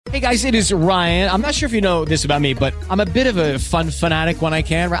Hey guys, it is Ryan. I'm not sure if you know this about me, but I'm a bit of a fun fanatic when I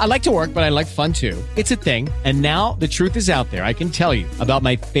can. I like to work, but I like fun too. It's a thing. And now the truth is out there. I can tell you about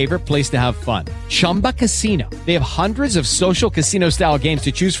my favorite place to have fun. Chumba Casino. They have hundreds of social casino style games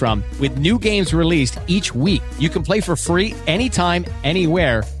to choose from with new games released each week. You can play for free anytime,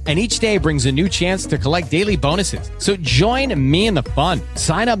 anywhere. And each day brings a new chance to collect daily bonuses. So join me in the fun.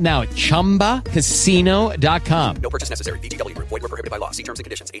 Sign up now at ChumbaCasino.com. No purchase necessary. VGW. Void where prohibited by law. See terms and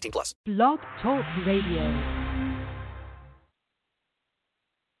conditions. 18 plus. Blog Talk Radio.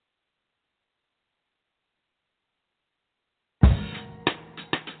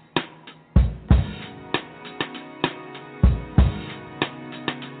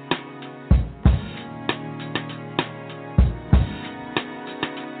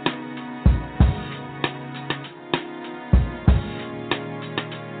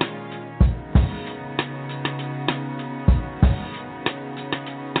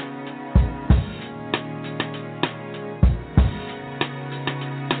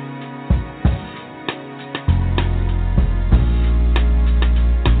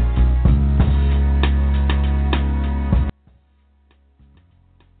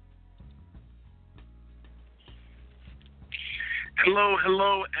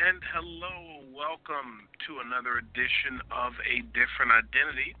 Hello, and hello. Welcome to another edition of A Different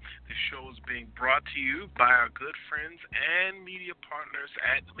Identity. The show is being brought to you by our good friends and media partners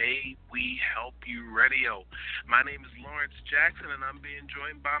at May We Help You Radio. My name is Lawrence Jackson, and I'm being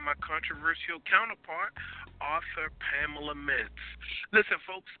joined by my controversial counterpart, author Pamela Mintz. Listen,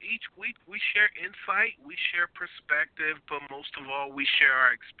 folks, each week we share insight, we share perspective, but most of all, we share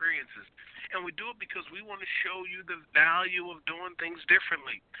our experiences. And we do it because we want to show you the value of doing things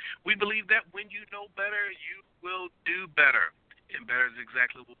differently. We believe that when you know better, you will do better. And better is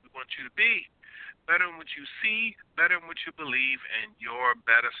exactly what we want you to be. Better in what you see, better in what you believe, and your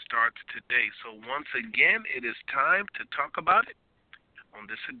better starts today. So once again, it is time to talk about it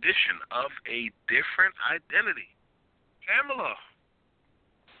on this edition of A Different Identity. Pamela.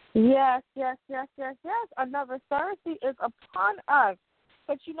 Yes. Another Thursday is upon us.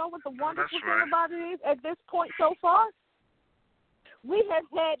 But you know what the wonderful thing about it is at this point so far? We have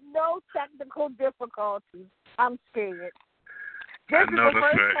had no technical difficulties. I'm scared. This is the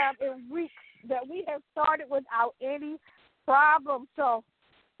first time in weeks that we have started without any problem. So,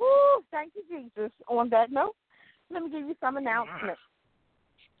 thank you, Jesus. On that note, let me give you some announcements.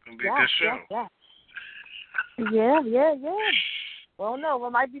 It's going to be a good show. Yeah. Well, no,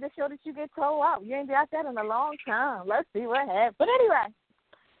 it might be the show that you get told out. You ain't got that in a long time. Let's see what happens. But anyway,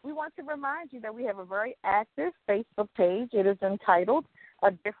 we want to remind you that we have a very active Facebook page. It is entitled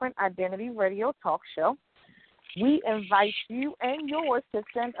A Different Identity Radio Talk Show. We invite you and yours to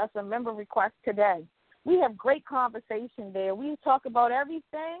send us a member request today. We have great conversation there. We talk about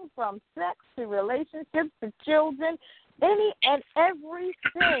everything from sex to relationships to children, any and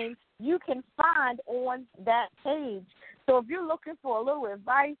everything you can find on that page. So if you're looking for a little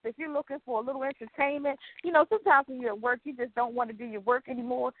advice, if you're looking for a little entertainment, you know, sometimes when you're at work, you just don't want to do your work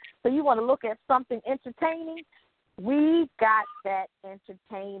anymore, so you want to look at something entertaining. We got that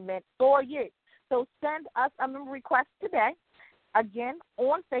entertainment for you. So send us a member request today, again,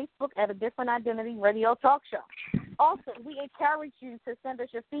 on Facebook at A Different Identity Radio Talk Show. Also, we encourage you to send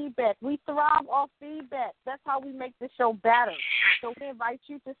us your feedback. We thrive off feedback. That's how we make the show better. So we invite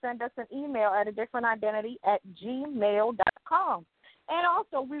you to send us an email at adifferentidentity@gmail.com. And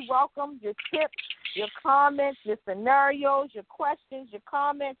also, we welcome your tips, your comments, your scenarios, your questions, your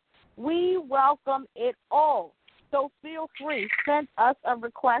comments. We welcome it all. So feel free, send us a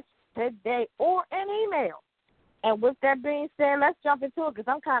request today or an email. And with that being said, let's jump into it because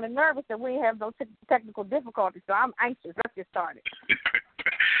I'm kind of nervous that we have no technical difficulties, so I'm anxious. Let's get started.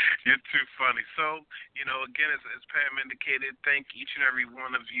 You're too funny. So, you know, again, as Pam indicated, thank each and every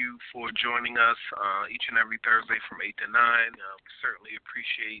one of you for joining us each and every Thursday from 8 to 9. We certainly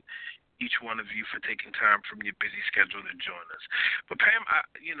appreciate each one of you for taking time from your busy schedule to join us. But Pam, I'm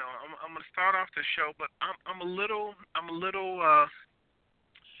going to start off the show, but I'm annoyed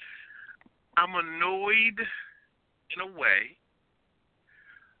in a way,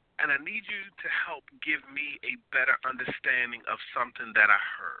 and I need you to help give me a better understanding of something that I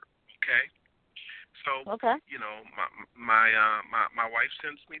heard. Okay, so you know, my wife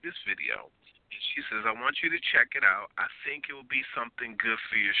sends me this video, and she says, "I want you to check it out. I think it will be something good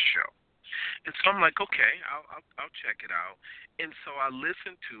for your show." And so I'm like, "Okay, I'll check it out." And so I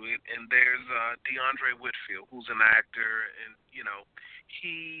listen to it, and there's DeAndre Whitfield, who's an actor, and you know,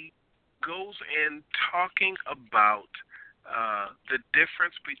 he goes in talking about the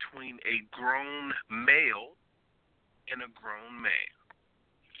difference between a grown male and a grown man.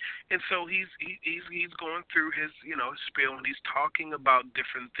 And so he's going through his spiel, and he's talking about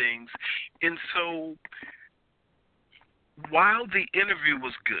different things. And so while the interview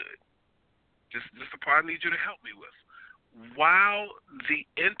was good, just the part I need you to help me with. While the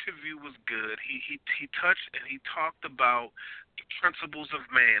interview was good, he touched and he talked about the principles of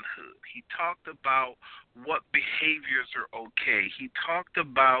manhood. He talked about what behaviors are okay. He talked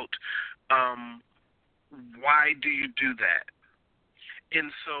about why do you do that. And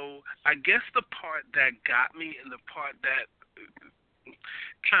so I guess the part that got me and the part that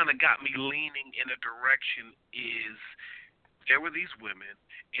kind of got me leaning in a direction is there were these women,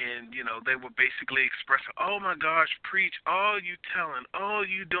 and, they were basically expressing, oh, my gosh, preach, oh, you telling, oh,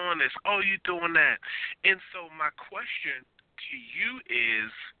 you doing this, oh, you doing that. And so my question to you is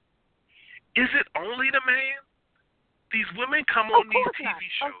it only the man? These women come on these TV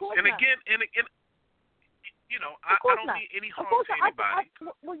shows. And again, I don't mean any harm to anybody.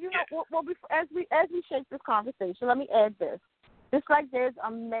 As we shape this conversation, let me add this. Just like there's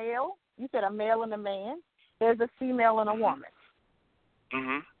a male, you said a male and a man, there's a female and a woman.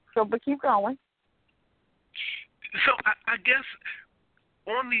 Mm-hmm. So, but keep going. So I guess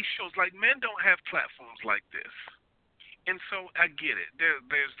on these shows, like, men don't have platforms like this. And so I get it.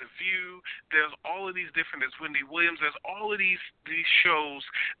 There's The View. There's all of these different. There's Wendy Williams. There's all of these shows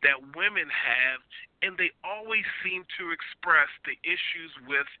that women have, and they always seem to express the issues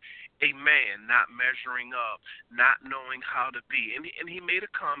with a man not measuring up, not knowing how to be. And he made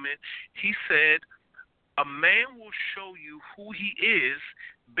a comment. He said, a man will show you who he is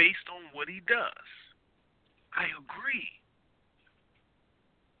based on what he does. I agree.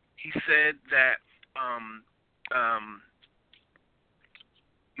 He said that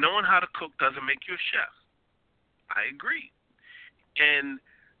knowing how to cook doesn't make you a chef. I agree.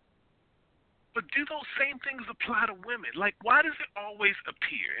 But do those same things apply to women? Like, why does it always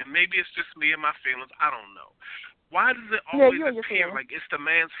appear, and maybe it's just me and my feelings, I don't know. Why does it always appear like it's the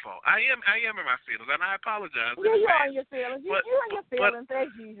man's fault? I am in my feelings, and I apologize. Yeah, you're in your feelings. You're in your feelings, as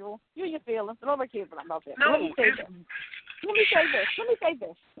usual. You're in your feelings. Nobody cares about that. No, Let me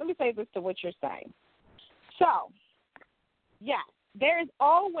say this to what you're saying. So, yes, there has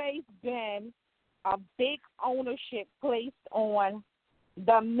always been a big ownership placed on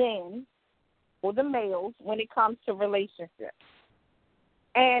the men or the males when it comes to relationships.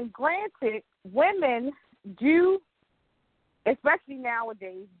 And granted, women do, especially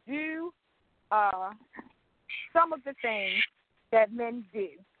nowadays, do some of the things that men do.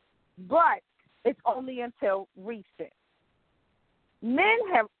 But it's only until recent. Men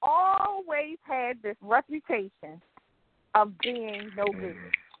have always had this reputation of being no good.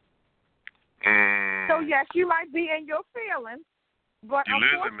 So, yes, you might be in your feelings, but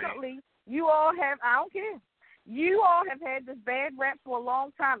unfortunately, you all have, I don't care, you all have had this bad rap for a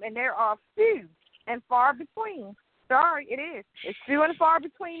long time, and there are few and far between. Sorry, it is. It's few and far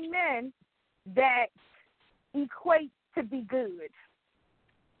between men that equate to be good.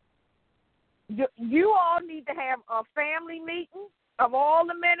 You all need to have a family meeting of all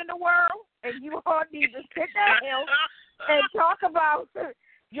the men in the world, and you all need to sit down and talk about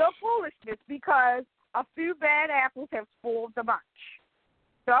your foolishness, because a few bad apples have spoiled the bunch.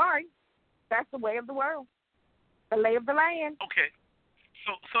 Sorry. That's the way of the world, the lay of the land. Okay.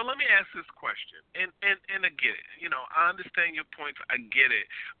 So let me ask this question, and I get it. I understand your points. I get it.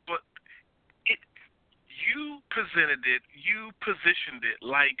 But you presented it, you positioned it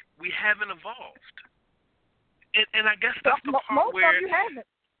like we haven't evolved. And I guess that's the part where...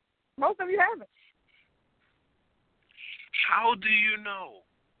 Most of you haven't. How do you know?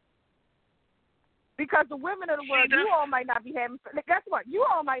 Because the women of the world, you all might not be having, guess what? You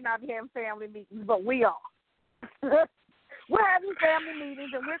all might not be having family meetings, but we are. We're having family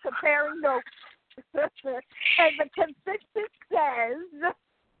meetings and we're comparing notes. And the consensus says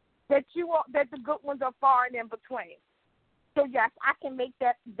that the good ones are far and in between. So yes, I can make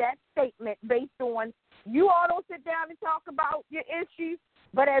that statement based on you all don't sit down and talk about your issues,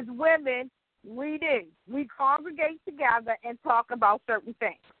 but as women, we do. We congregate together and talk about certain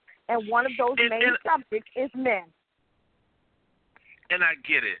things. And one of those main subjects is men. And I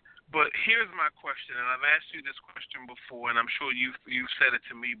get it. But here's my question, and I've asked you this question before, and I'm sure you've said it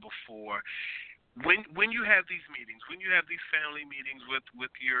to me before. When you have these meetings, when you have these family meetings with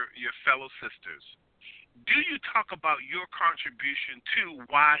your fellow sisters, do you talk about your contribution to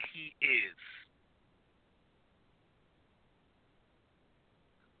why he is?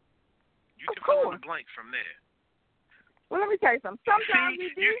 You can fill in the blank from there. Well, let me tell you something. Sometimes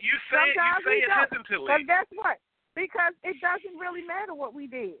we do. You say it hesitantly. But guess what? Because it doesn't really matter what we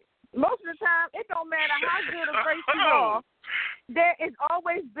did. Most of the time, it don't matter how good a race you are. there has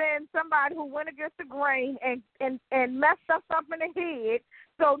always been somebody who went against the grain and messed us up in the head.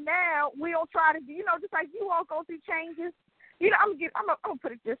 So now we don't try to do, just like you all go through changes. I'm gonna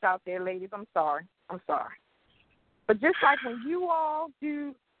put it just out there, ladies. I'm sorry. But just like when you all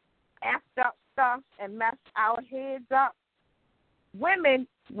do effed up stuff and mess our heads up, women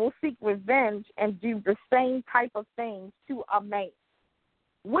will seek revenge and do the same type of things to a man.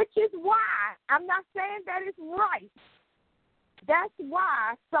 Which is why I'm not saying that it's right. That's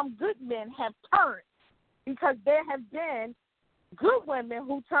why some good men have turned, because there have been good women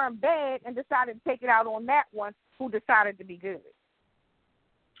who turned bad and decided to take it out on that one who decided to be good.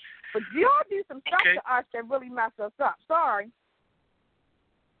 But y'all do some stuff to us that really mess us up. Sorry.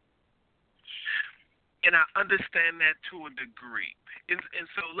 And I understand that to a degree. And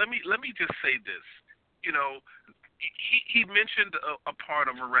so let me just say this. He mentioned a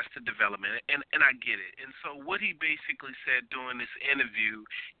part of Arrested Development, and I get it. And so what he basically said during this interview,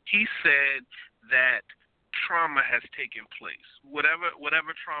 he said that trauma has taken place. Whatever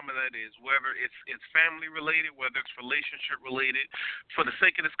trauma that is, whether it's family related, whether it's relationship related. For the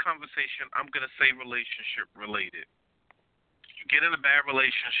sake of this conversation, I'm going to say relationship related. You get in a bad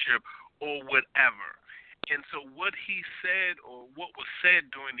relationship or whatever. And so what he said, or what was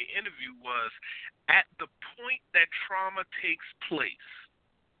said during the interview, was at the point that trauma takes place,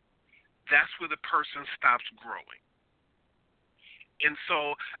 that's where the person stops growing. And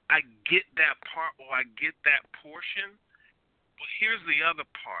so I get that part, or I get that portion, but here's the other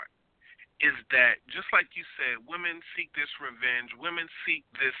part, is that just like you said, women seek this revenge, women seek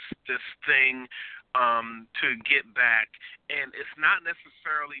this thing to get back, and it's not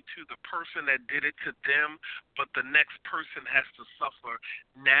necessarily to the person that did it to them, but the next person has to suffer,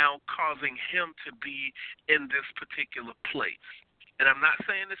 now causing him to be in this particular place. And I'm not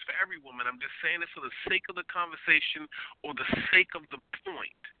saying this for every woman, I'm just saying this for the sake of the conversation or the sake of the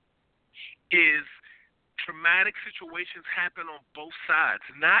point, is traumatic situations happen on both sides,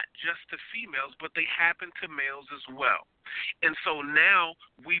 not just to females, but they happen to males as well. And so now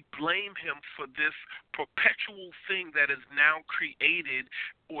we blame him for this perpetual thing that is now created,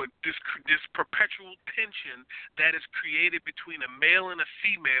 or this perpetual tension that is created between a male and a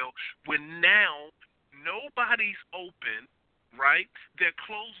female, when now nobody's open, right? They're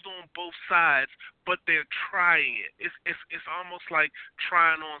closed on both sides, but they're trying it. It's almost like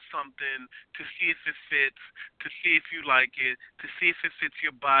trying on something to see if it fits, to see if you like it, to see if it fits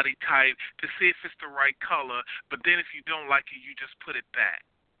your body type, to see if it's the right color. But then if you don't like it, you just put it back.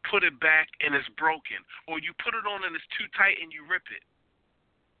 Put it back and it's broken. Or you put it on and it's too tight and you rip it.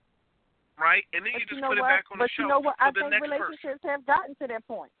 Right? And then you just put it back on the shelf. But you know what? I think person. relationships have gotten to that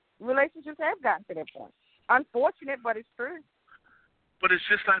point. Relationships have gotten to that point. Unfortunate, but it's true. But it's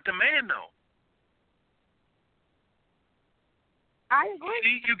just not the man, though. I agree.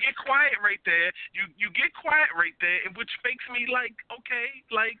 See, you get quiet right there. You get quiet right there, which makes me like, okay,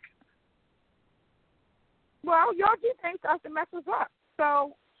 like. Well, y'all do things to us to mess us up.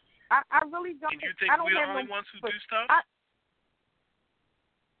 So I really don't. And you think we're the only ones who do stuff?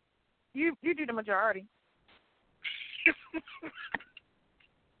 You do the majority.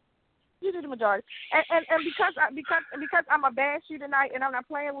 You do the majority, and because I'm a bash you tonight, and I'm not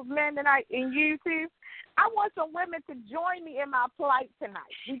playing with men tonight, and you too, I want some women to join me in my plight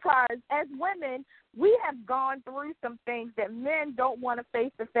tonight, because as women, we have gone through some things that men don't want to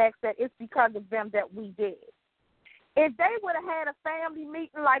face the fact that it's because of them that we did. If they would have had a family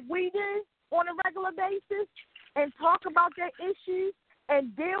meeting like we do on a regular basis and talk about their issues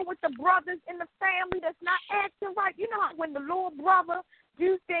and deal with the brothers in the family that's not acting right, you know how when the little brother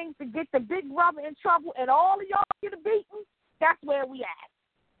do things to get the big brother in trouble and all of y'all get a beating, that's where we at.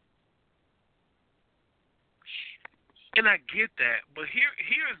 And I get that, but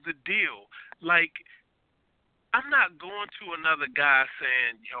here's the deal. Like, I'm not going to another guy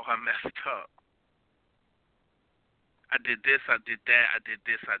saying, yo, I messed up. I did this, I did that, I did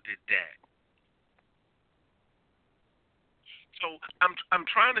this, I did that. So I'm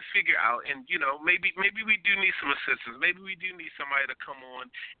trying to figure out, and maybe we do need some assistance. Maybe we do need somebody to come on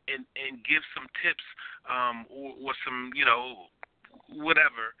and give some tips, or some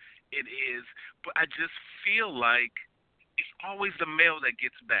whatever it is. But I just feel like it's always the male that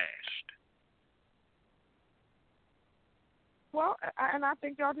gets bashed. Well, and I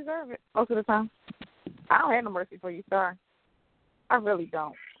think y'all deserve it most of the time. I don't have no mercy for you, sorry. I really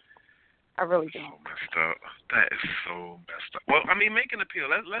don't. So messed up. That is so messed up. Well, I mean, make an appeal.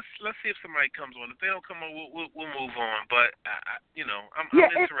 Let's see if somebody comes on. If they don't come on, we'll move on. But I'm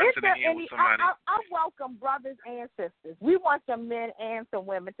interested in hearing what somebody. I welcome brothers and sisters. We want some men and some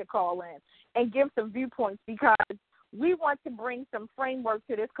women to call in and give some viewpoints, because we want to bring some framework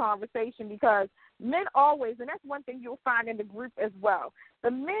to this conversation because men always, and that's one thing you'll find in the group as well,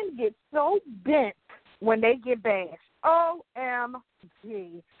 the men get so bent when they get bashed.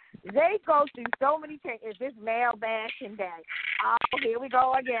 OMG. They go through so many changes. It's this male bashing day. Oh, here we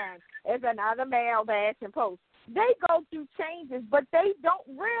go again. It's another male bashing post. They go through changes, but they don't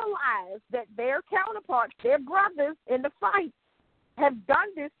realize that their counterparts, their brothers in the fight, have done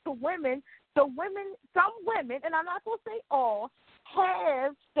this to women. So women, some women, and I'm not going to say all,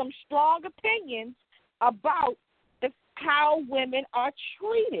 have some strong opinions about how women are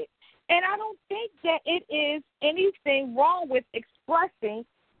treated. And I don't think that it is anything wrong with expressing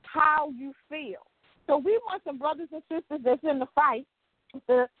how you feel. So we want some brothers and sisters that's in the fight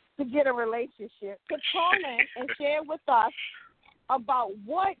to get a relationship to call in and share with us about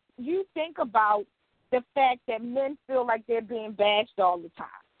what you think about the fact that men feel like they're being bashed all the time.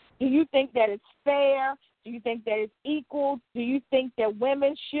 Do you think that it's fair? Do you think that it's equal? Do you think that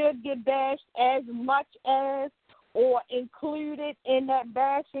women should get bashed as much as or included in that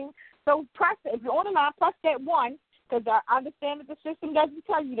bashing? So press it. If you're on the line, press that 1, because I understand that the system doesn't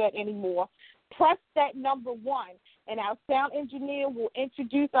tell you that anymore. Press that number 1, and our sound engineer will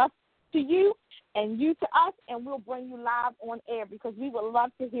introduce us to you and you to us, and we'll bring you live on air because we would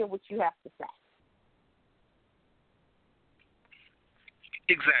love to hear what you have to say.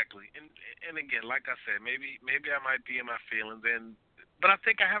 Exactly, and again, like I said, maybe I might be in my feelings, but I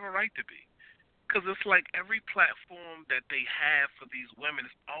think I have a right to be, because it's like every platform that they have for these women,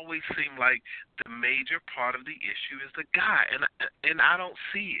 it always seems like the major part of the issue is the guy, and I don't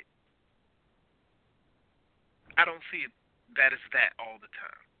see it. I don't see it that it's that all the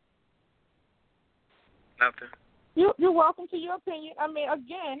time. Nothing. You're welcome to your opinion. I mean,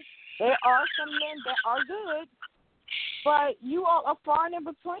 again, there are some men that are good, but you all are far in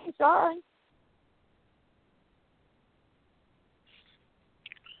between. Sorry.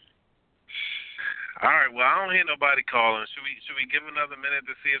 All right. Well, I don't hear nobody calling. Should we give another minute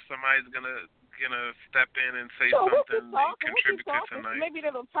to see if somebody's gonna step in and say something and contribute to tonight? Maybe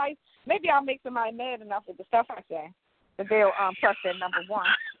they'll type. Maybe I'll make somebody mad enough with the stuff I say that they'll press that number 1.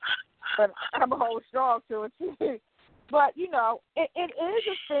 But I'm a whole strong to it too. But you know, it is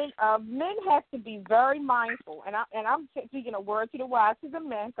a thing of men have to be very mindful, and I'm speaking a word to the wise to the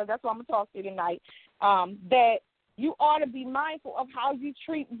men, because that's what I'm gonna talk to you tonight. That you ought to be mindful of how you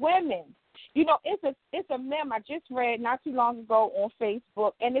treat women. You know, it's a meme I just read not too long ago on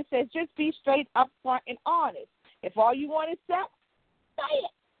Facebook, and it says just be straight up front and honest. If all you want is sex, say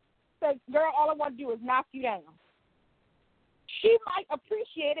it. Say, girl, all I want to do is knock you down. She might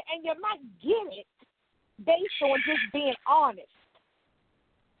appreciate it, and you might get it based on just being honest.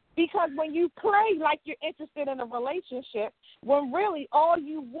 Because when you play like you're interested in a relationship, when really all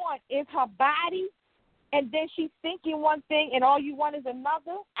you want is her body, and then she's thinking one thing and all you want is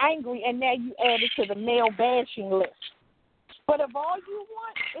another, angry, and now you add it to the male bashing list. But if all you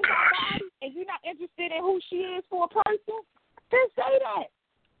want is her body and you're not interested in who she is for a person, then say that.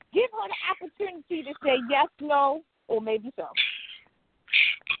 Give her the opportunity to say yes, no, or maybe so.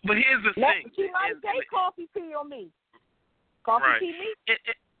 But here's the thing. She might say coffee, tea, or me. Coffee, right. tea, me?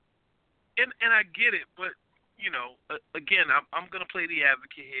 And I get it, but, you know, again, I'm going to play the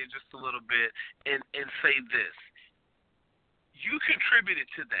advocate here just a little bit and say this. You contributed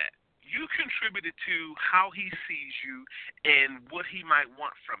to that. You contributed to how he sees you and what he might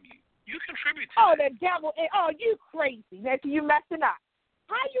want from you. You contribute to that. Oh, the devil. Oh, you crazy. That's you messing up.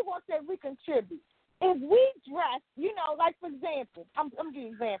 How you going to say we contribute? If we dress, you know, like, for example, I'm going to give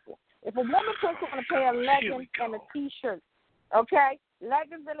you an example. If a woman puts on a pair of leggings and a T-shirt, okay,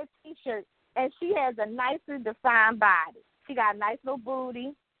 leggings and a T-shirt, and she has a nicely defined body. She got a nice little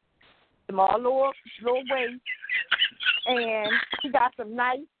booty, small little waist, and she got some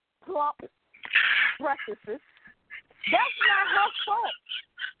nice plump breasts. That's not her fault.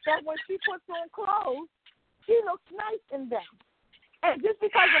 That when she puts on clothes, she looks nice in them. And just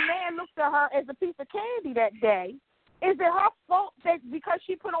because a man looks at her as a piece of candy that day, is it her fault that because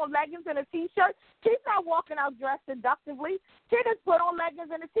she put on leggings and a T-shirt, she's not walking out dressed seductively. She just put on leggings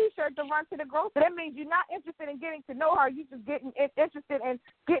and a T-shirt to run to the grocery. That means you're not interested in getting to know her. You're just interested in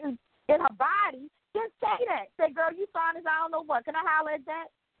getting in her body. Just say that. Say, girl, you fine as I don't know what. Can I holler at that?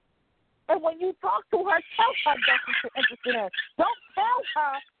 And when you talk to her, tell her that's what you're interested in. Don't tell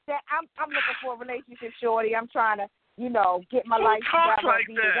her that I'm looking for a relationship, shorty. I'm trying to, you know, get my life together, like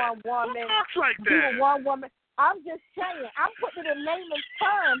be that. with one woman. Who talks like be that? with one woman. I'm just saying, I'm putting it in layman's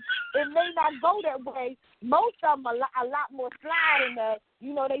terms. It may not go that way. Most of them are a lot more sliding that,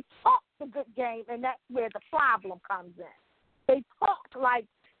 you know, they talk the good game, and that's where the problem comes in. They talk like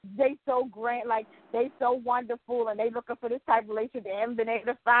they so grand, like they so wonderful, and they looking for this type of relationship. They haven't been able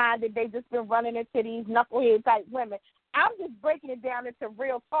to find it. They just been running into these knucklehead type women. I'm just breaking it down into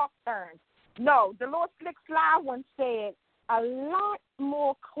real talk terms. No, the Lord Slick Sly one said a lot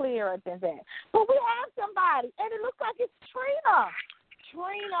more clearer than that. But we have somebody, and it looks like it's Trina.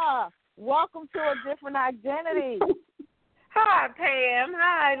 Trina, welcome to a different identity. Hi, Pam.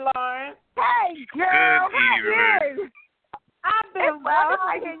 Hi, Lawrence. Hey, girl. Good evening. I've been well.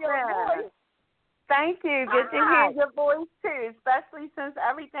 I hear your voice. Thank you. Good to hear your voice, too, especially since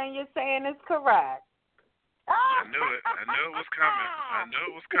everything you're saying is correct. I knew it. I knew it was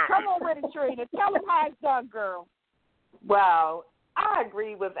coming. Come on with it, Trina. Tell them how it's done, girl. Well, I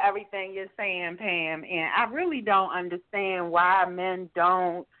agree with everything you're saying, Pam, and I really don't understand why men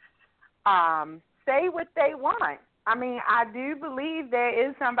don't say what they want. I mean, I do believe there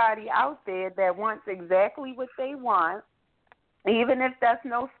is somebody out there that wants exactly what they want, even if that's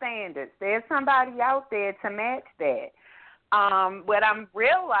no standards. There's somebody out there to match that. What I'm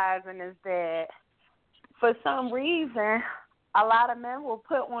realizing is that for some reason, a lot of men will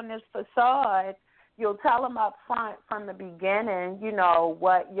put on this facade. You'll tell them up front from the beginning, you know,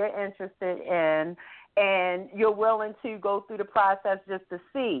 what you're interested in, and you're willing to go through the process just to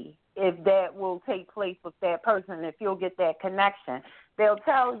see if that will take place with that person, if you'll get that connection. They'll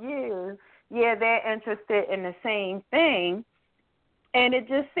tell you, yeah, they're interested in the same thing, and it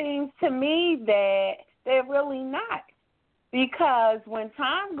just seems to me that they're really not, because when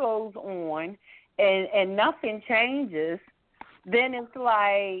time goes on and nothing changes, then it's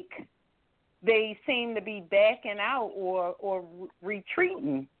like they seem to be backing out or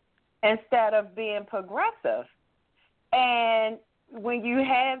retreating instead of being progressive. And when you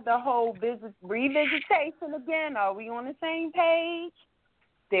have the whole revisitation again, are we on the same page?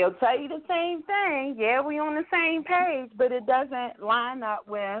 They'll tell you the same thing. Yeah, we on the same page, but it doesn't line up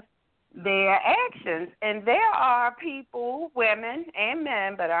with their actions. And there are people, women and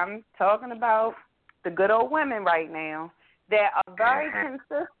men, but I'm talking about the good old women right now, that are very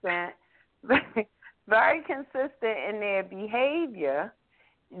consistent, very consistent in their behavior.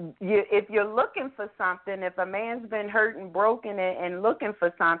 If you're looking for something, if a man's been hurt and broken and looking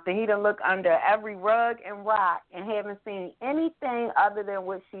for something, he done look under every rug and rock and haven't seen anything other than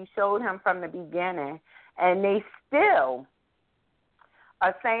what she showed him from the beginning, and they still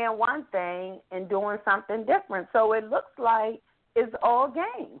are saying one thing and doing something different. So it looks like it's all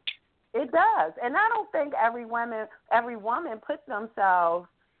game. It does. And I don't think every woman puts themselves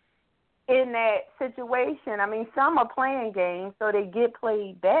in that situation. I mean, some are playing games, so they get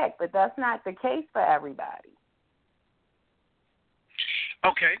played back, but that's not the case for everybody.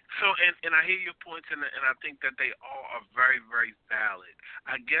 Okay, so and I hear your points, and I think that they all are very, very valid.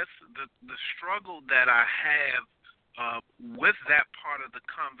 I guess the struggle that I have with that part of the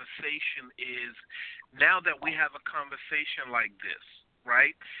conversation is, now that we have a conversation like this,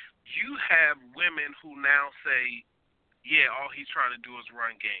 right, you have women who now say, yeah, all he's trying to do is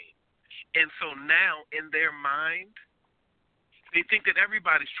run game. And so now, in their mind, they think that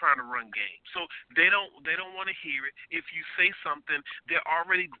everybody's trying to run game. So they don't want to hear it. If you say something, they're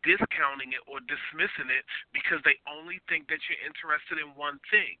already discounting it or dismissing it because they only think that you're interested in one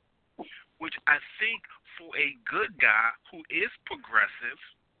thing, which I think for a good guy who is progressive,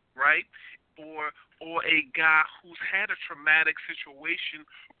 right, or a guy who's had a traumatic situation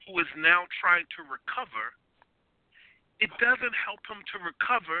who is now trying to recover, it doesn't help him to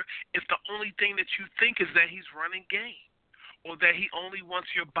recover if the only thing that you think is that he's running game or that he only wants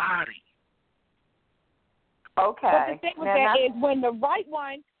your body. Okay. But the thing with that is when the right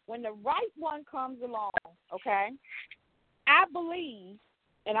one comes along, okay, I believe,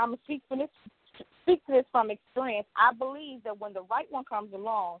 and I'm gonna speak to this from experience, I believe that when the right one comes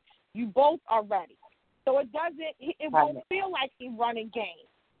along, you both are ready. So it won't feel like he's running game.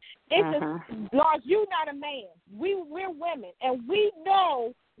 It's just, Lars, you're not a man. We're women, and we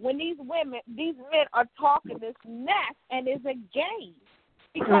know when these men are talking this mess, and it's a game,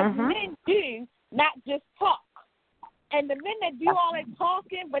 because men do not just talk. And the men that do all that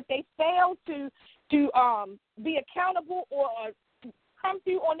talking, but they fail to be accountable or come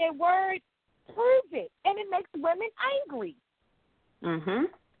through on their word, prove it, and it makes women angry.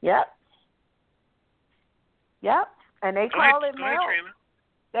 Yep. And they call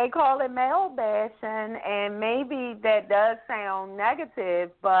it male bashing, and maybe that does sound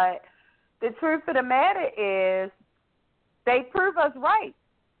negative, but the truth of the matter is they prove us right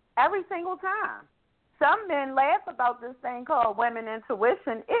every single time. Some men laugh about this thing called women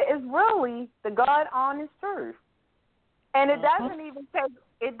intuition. It is really the God honest truth. And it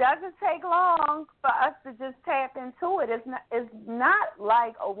doesn't take long for us to just tap into it. It's not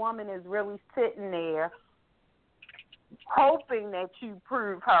like a woman is really sitting there hoping that you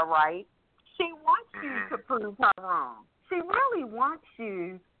prove her right. She wants you to prove her wrong. She really wants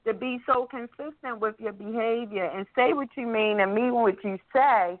you to be so consistent with your behavior and say what you mean and mean what you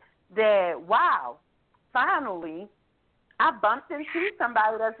say that, wow, finally I bumped into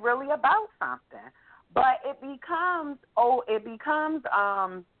somebody that's really about something. But it becomes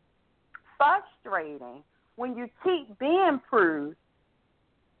frustrating when you keep being proved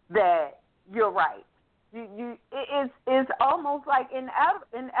that you're right. It's almost like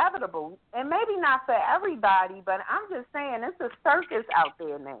inevitable, and maybe not for everybody, but I'm just saying it's a circus out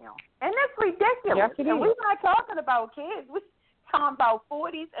there now, and it's ridiculous. Yes, it is. And we're not talking about kids; we're talking about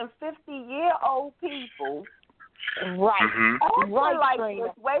 40s and 50-year-old people. Right. Acting like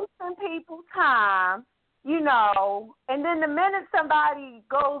it's wasting people's time, and then the minute somebody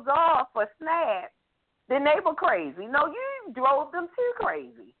goes off or snaps, then they were crazy. No, you drove them too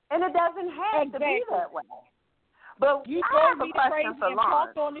crazy. And it doesn't have to be that way. But you I have drove me a question crazy for and Lawrence.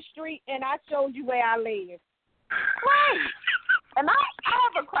 parked on the street, and I showed you where I live. Right. And I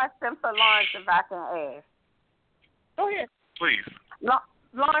have a question for Lawrence, if I can ask. Go ahead. Please.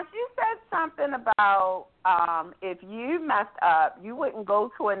 Lawrence, you said something about if you messed up, you wouldn't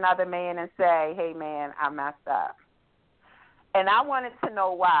go to another man and say, hey, man, I messed up. And I wanted to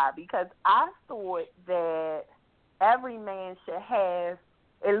know why, because I thought that every man should have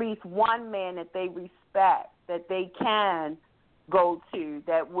at least one man that they respect, that they can go to,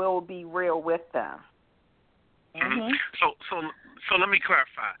 that will be real with them. Mm-hmm. So let me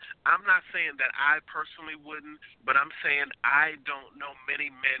clarify. I'm not saying that I personally wouldn't, but I'm saying I don't know many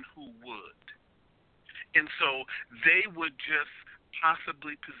men who would. And so they would just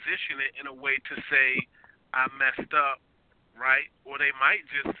possibly position it in a way to say, I messed up, right? Or they might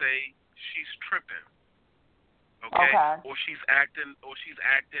just say, she's tripping. Okay? Or she's acting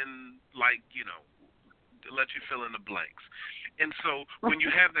like, to let you fill in the blanks. And so when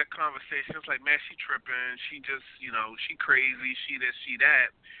you have that conversation, it's like, man, she tripping, she just, she crazy, she this, she that.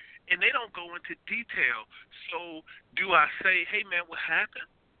 And they don't go into detail. So do I say, hey, man, what happened?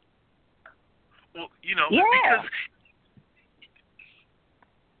 Well, because.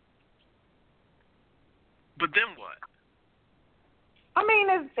 But then what? I mean,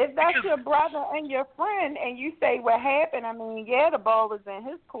 if that's your brother and your friend and you say what happened, I mean, the ball is in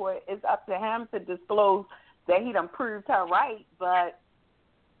his court. It's up to him to disclose that he done proved her right. But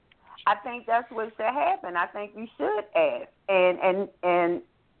I think that's what should happen. I think you should ask. And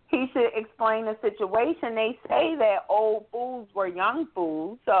he should explain the situation. They say that old fools were young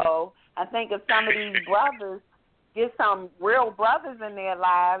fools. So I think if some of these brothers get some real brothers in their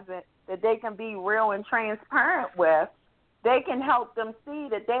lives that they can be real and transparent with, they can help them see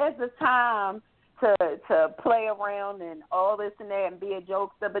that there's a time to play around and all this and that and be a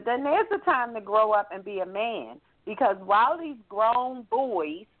jokester, but then there's a time to grow up and be a man. Because while these grown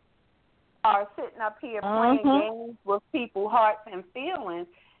boys are sitting up here playing games with people's hearts and feelings,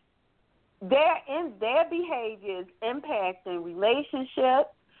 their behavior is impacting relationships,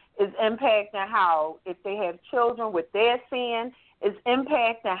 is impacting how, if they have children, what they're seeing, is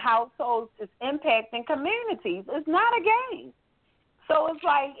impacting households, it's impacting communities. It's not a game. So it's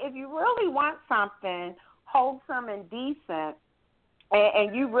like, if you really want something wholesome and decent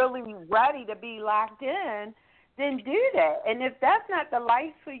and you really ready to be locked in, then do that. And if that's not the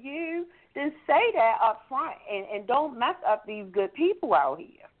life for you, then say that up front and don't mess up these good people out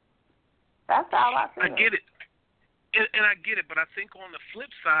here. That's how I feel. I get it. And I get it, but I think on the flip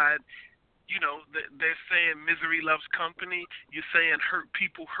side, they're saying misery loves company. You're saying hurt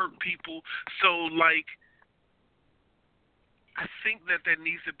people. So, I think that there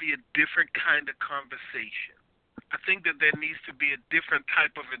needs to be a different kind of conversation. I think that there needs to be a different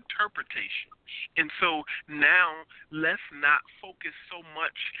type of interpretation. And so now let's not focus so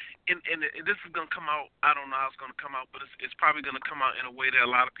much, and this is going to come out, I don't know how it's going to come out, but it's probably going to come out in a way that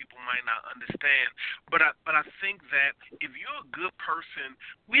a lot of people might not understand. But I think that if you're a good person,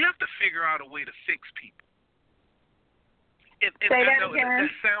 we have to figure out a way to fix people. And I know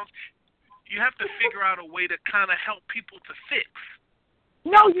that sounds, you have to figure out a way to kind of help people to fix.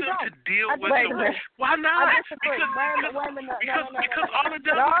 No, you don't. To deal with them. Why not? Because all it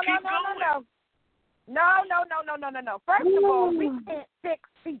does is keep going. No. First of all, we can't fix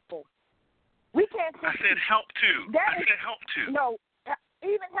people. We can't fix I said help to. Help to. No,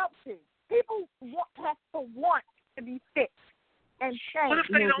 even help to. People have to want to be fixed and changed. What if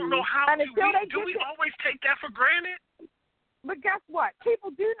they don't know how to? Do we always take that for granted? But guess what?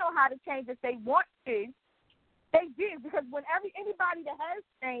 People do know how to change if they want to. They do, because when anybody that has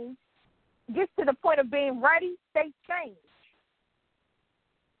changed gets to the point of being ready, they change.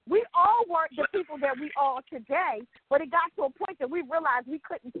 We all weren't the people that we are today, but it got to a point that we realized we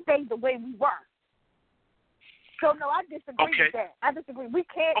couldn't stay the way we were. So no, I disagree with that. I disagree. We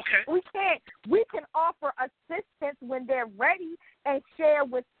can offer assistance when they're ready and share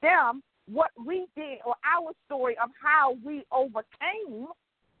with them what we did or our story of how we overcame,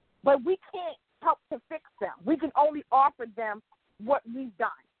 but we can't help to fix them. We can only offer them what we've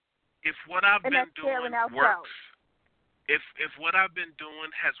done. If what I've been doing works, if what I've been doing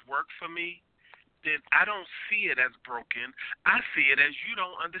has worked for me, then I don't see it as broken. I see it as you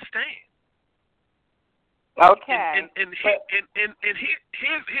don't understand. Okay. And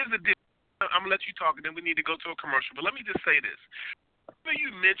here's the deal. I'm gonna let you talk, and then we need to go to a commercial. But let me just say this: when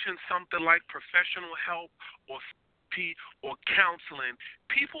you mention something like professional help or therapy or counseling,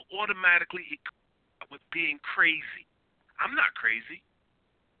 people automatically equate with being crazy. I'm not crazy.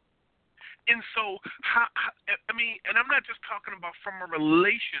 And so, and I'm not just talking about from a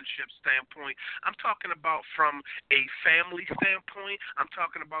relationship standpoint. I'm talking about from a family standpoint. I'm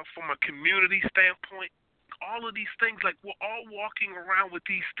talking about from a community standpoint. All of these things, like we're all walking around with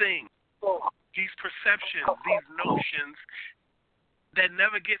these things, these perceptions, these notions that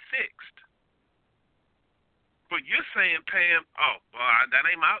never get fixed. But you're saying, Pam, that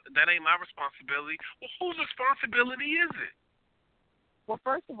ain't my responsibility. Well, whose responsibility is it? Well,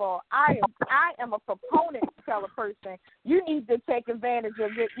 first of all, I am a proponent to tell a person, you need to take advantage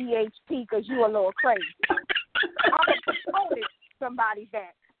of your EHP because you're a little crazy. I'm a proponent to somebody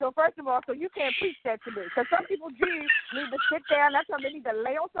that. So first of all, so you can't preach that to me. Because some people do need to sit down. That's why they need to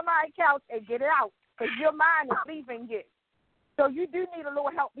lay on somebody's couch and get it out. Because your mind is leaving you. So you do need a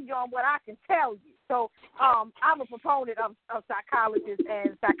little help beyond what I can tell you. So I'm a proponent of psychologists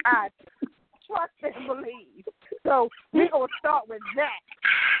and psychiatrists. Trust and believe. So we're going to start with that.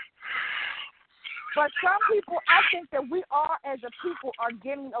 But some people, I think that we all as a people are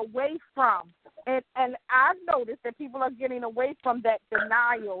getting away from, and I've noticed that people are getting away from that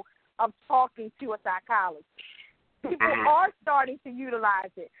denial of talking to a psychologist. People are starting to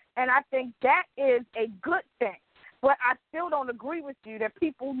utilize it, and I think that is a good thing. But I still don't agree with you that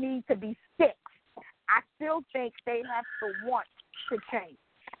people need to be fixed. I still think they have to want to change.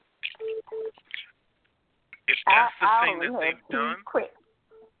 If that's the thing that they've done, quick.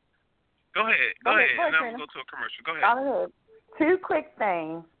 Go ahead, and then we'll go to a commercial. Go ahead. I have 2 quick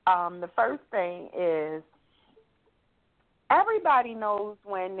things. The first thing is everybody knows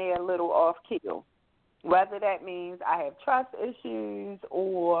when they're a little off keel, whether that means I have trust issues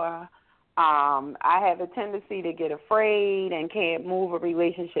or I have a tendency to get afraid and can't move a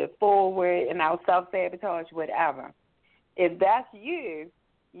relationship forward, and I'll self-sabotage, whatever. If that's you,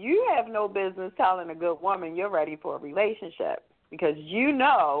 you have no business telling a good woman you're ready for a relationship because you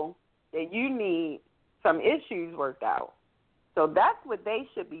know that you need some issues worked out. So that's what they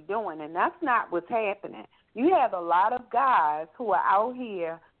should be doing, and that's not what's happening. You have a lot of guys who are out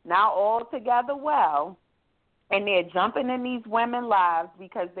here now all together well, and they're jumping in these women's lives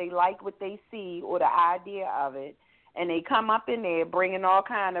because they like what they see or the idea of it, and they come up in there bringing all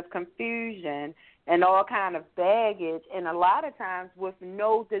kind of confusion and all kind of baggage, and a lot of times with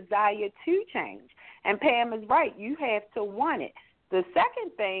no desire to change. And Pam is right. You have to want it. The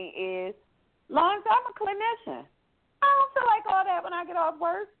second thing is, Lawrence, I'm a clinician. I don't feel like all that when I get off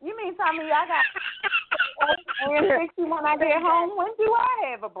work. You mean tell me I got 60 when I get home? When do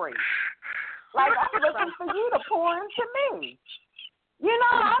I have a break? Like, I'm looking for you to pour into me. You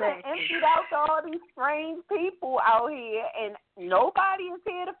know, I've emptied out to all these strange people out here, and nobody is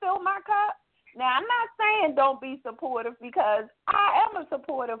here to fill my cup. Now, I'm not saying don't be supportive because I am a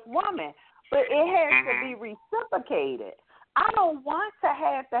supportive woman, but it has to be reciprocated. I don't want to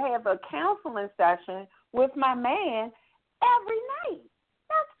have a counseling session with my man every night.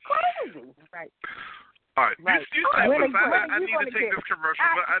 That's crazy. Right. All right. Right. I need to take this commercial.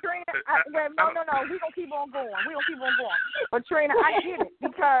 Trina, no. We're going to keep on going. But, Trina, I get it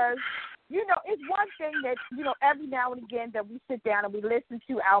because, you know, it's one thing that, you know, every now and again that we sit down and we listen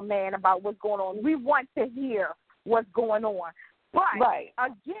to our man about what's going on. We want to hear what's going on. But,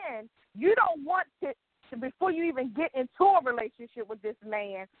 again, you don't want to, before you even get into a relationship with this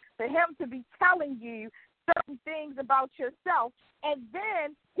man, for him to be telling you certain things about yourself, and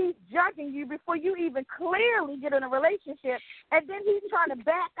then he's judging you before you even clearly get in a relationship, and then he's trying to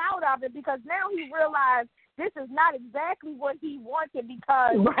back out of it because now he realized this is not exactly what he wanted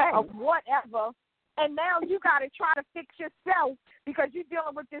because of whatever, and now you got to try to fix yourself because you're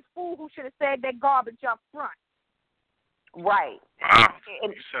dealing with this fool who should have said that garbage up front. Right. Wow.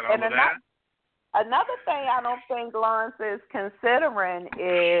 You said all of that? Another thing I don't think Lawrence is considering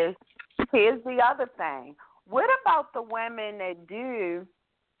is, here's the other thing. What about the women that do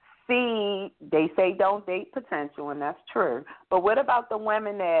see, they say don't date potential, and that's true, but what about the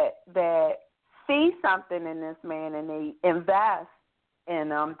women that see something in this man and they invest in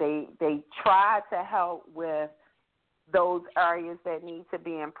them, they try to help with those areas that need to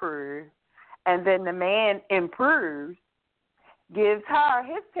be improved, and then the man improves, gives her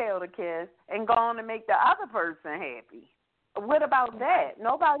his tail to kiss, and go on to make the other person happy? What about that?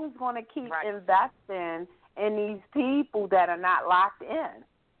 Nobody's going to keep investing in these people that are not locked in.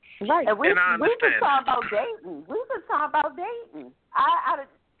 Right. And we've been talking about dating. We've been talking about dating. I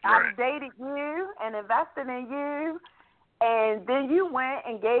dated you and invested in you, and then you went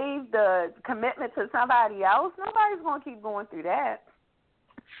and gave the commitment to somebody else. Nobody's going to keep going through that.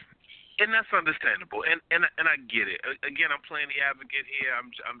 And that's understandable, and I get it. Again, I'm playing the advocate here. I'm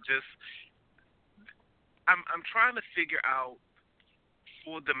trying to figure out,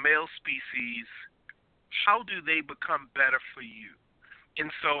 for the male species, how do they become better for you? And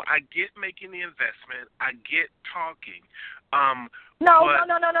so I get making the investment. I get talking. No.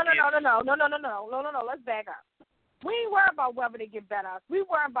 Let's back up. We ain't worried about whether they get better. We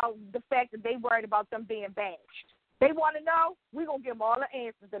worry about the fact that they worried about them being bashed. They want to know. We're going to give them all the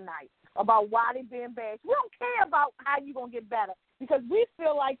answers tonight about why they being bashed. We don't care about how you're going to get better, because we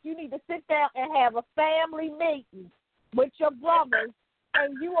feel like you need to sit down and have a family meeting with your brothers,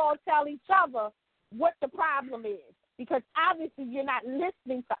 and you all tell each other what the problem is. Because obviously you're not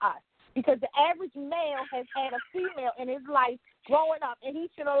listening to us. Because the average male has had a female in his life growing up, and he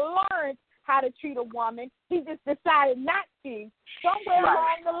should have learned how to treat a woman. He just decided not to somewhere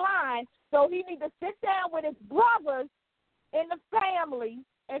along the line. So he needs to sit down with his brothers in the family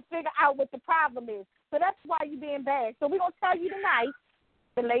and figure out what the problem is. So that's why you're being bad. So we're going to tell you tonight,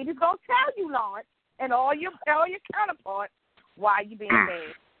 the ladies going to tell you, Lawrence, and all your counterparts, why you're being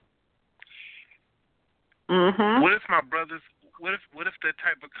bad. Mm-hmm. What if my brothers? What if that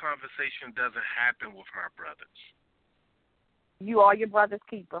type of conversation doesn't happen with my brothers? You are your brother's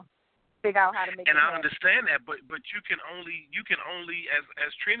keeper. Figure out how to make it And I happen. understand that, but you can only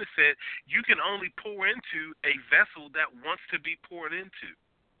as Trina said, you can only pour into a vessel that wants to be poured into.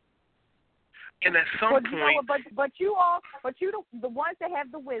 And at some point, the ones that have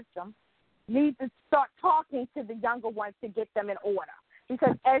the wisdom need to start talking to the younger ones to get them in order.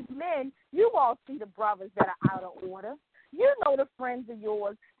 Because as men, you all see the brothers that are out of order. You know the friends of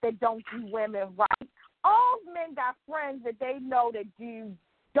yours that don't do women right. All men got friends that they know that do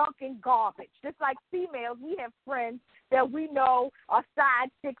dunking garbage. Just like females, we have friends that we know are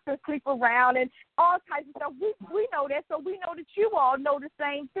side chicks and sleep around and all types of stuff. We know that, so we know that you all know the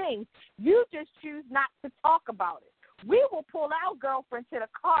same thing. You just choose not to talk about it. We will pull our girlfriend to the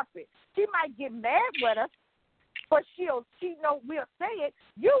carpet. She might get mad with us, but we'll say it.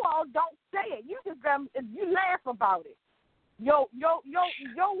 You all don't say it. You just you laugh about it. Yo,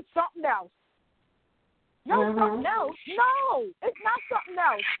 something else. Something else. No, it's not something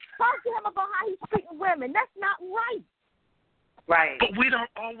else. Talk to him about how he's treating women. That's not right. Right. But we don't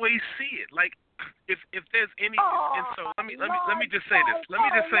always see it. Like if there's any, and so let me just say this. Let me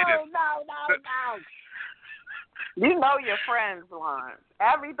just say this. No. You know your friends, Lawrence.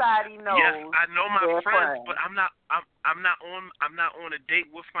 Everybody knows. Yes, I know my friends, friends. but I'm not on a date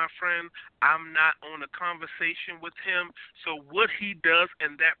with my friend. I'm not on a conversation with him. So what he does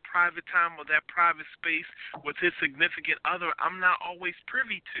in that private time or that private space with his significant other, I'm not always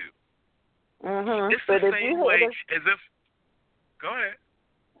privy to. Mm-hmm. It's the same way as if. Go ahead.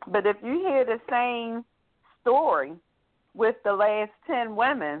 But if you hear the same story with the last 10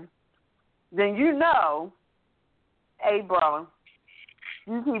 women, then you know. Hey, bro,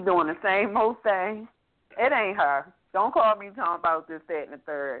 you keep doing the same old thing. It ain't her. Don't call me talking about this, that, and the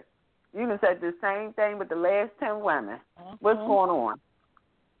third. You done said the same thing with the last 10 women. Mm-hmm. What's going on?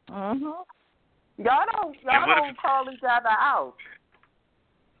 Mm-hmm. Y'all don't call each other out.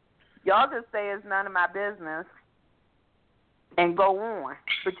 Y'all just say it's none of my business and go on.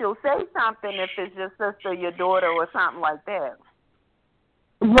 But you'll say something if it's your sister, your daughter, or something like that.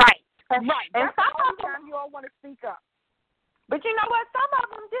 Right. And That's some the of them, time you all want to speak up. But you know what? Some of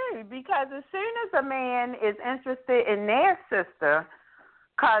them do, because as soon as a man is interested in their sister,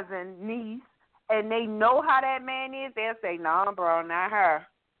 cousin, niece, and they know how that man is, they'll say, "No, bro, not her.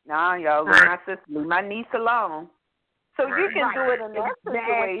 No, y'all, leave my sister, leave my niece alone." So you can do it in that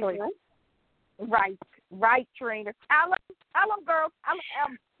situation. Right, Trina. Tell them, girls.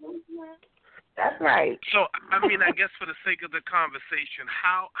 That's right. So, I mean, I guess for the sake of the conversation,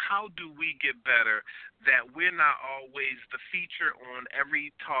 how do we get better that we're not always the feature on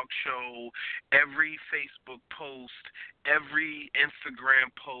every talk show, every Facebook post, every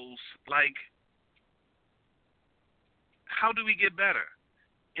Instagram post? Like, how do we get better?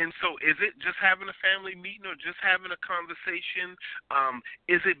 And so is it just having a family meeting or just having a conversation?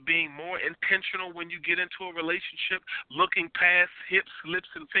 Is it being more intentional when you get into a relationship, looking past hips, lips,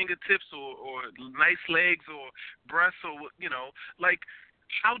 and fingertips or nice legs or breasts or, like,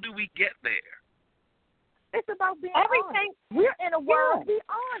 how do we get there? It's about being Everything. honest. We're in a world. Be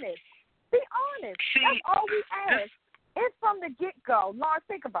honest. Be honest. See, that's all we ask. It's from the get-go. Lawrence,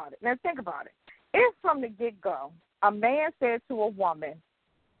 think about it. Now, think about it. It's from the get-go. A man said to a woman,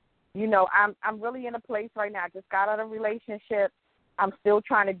 I'm really in a place right now. I just got out of a relationship. I'm still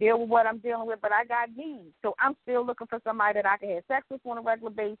trying to deal with what I'm dealing with, but I got needs. So I'm still looking for somebody that I can have sex with on a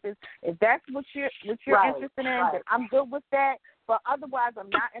regular basis. If that's what you're interested in, then I'm good with that. But otherwise, I'm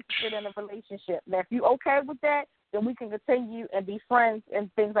not interested in a relationship. Now, if you're okay with that, then we can continue and be friends and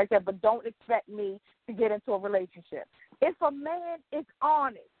things like that. But don't expect me to get into a relationship. If a man is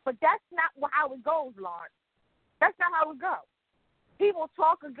honest, but that's not how it goes, Lawrence. That's not how it goes. He will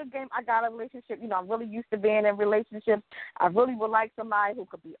talk a good game. I got a relationship. I'm really used to being in relationships. I really would like somebody who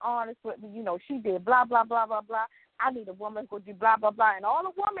could be honest with me. She did blah, blah, blah, blah, blah. I need a woman who could do blah, blah, blah. And all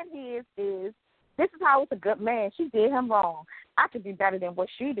a woman hears is, this is how it's a good man. She did him wrong. I could be better than what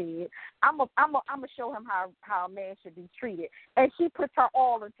she did. I'm a show him how a man should be treated. And she puts her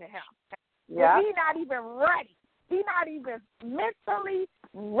all into him. Yeah. He's not even ready. He's not even mentally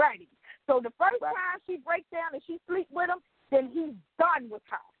ready. So the first time she breaks down and she sleeps with him, then he's done with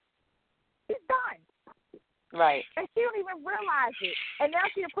her. He's done. Right. And she don't even realize it. And now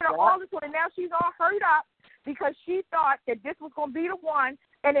she put her all this on, and now she's all hurt up because she thought that this was going to be the one.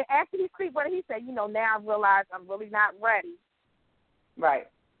 And then after he sleep with her, he said, now I realize I'm really not ready. Right.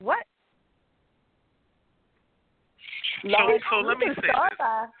 What? So let me say this.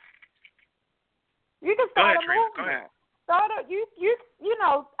 You can start a movement. Go ahead.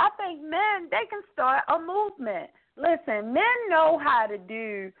 I think men, they can start a movement. Listen, men know how to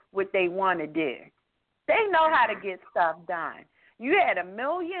do what they want to do. They know how to get stuff done. You had 1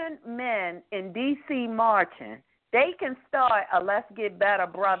 million men in D.C. marching. They can start a Let's Get Better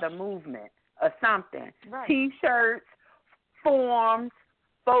Brother movement or something. Right. T-shirts, forums,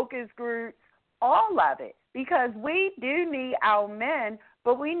 focus groups, all of it. Because we do need our men,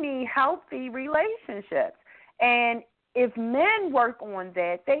 but we need healthy relationships. And if men work on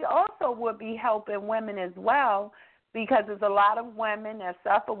that, they also would be helping women as well, because there's a lot of women that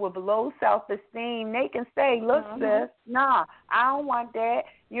suffer with low self-esteem. They can say, look, sis, nah, I don't want that.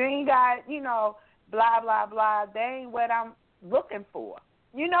 You ain't got, blah, blah, blah. They ain't what I'm looking for.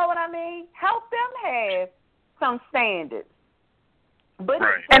 You know what I mean? Help them have some standards. But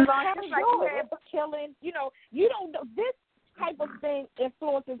right. And killing, you don't know. This type of thing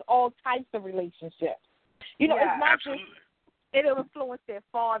influences all types of relationships. It's not absolutely. just, it'll influence their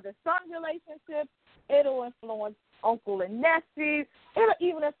father-son relationship. It'll influence uncle and nephew. It'll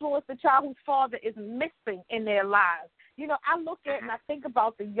even influence the child whose father is missing in their lives. I look at and I think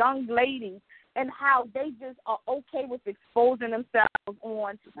about the young ladies and how they just are okay with exposing themselves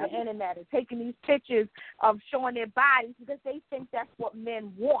on the internet and taking these pictures of showing their bodies because they think that's what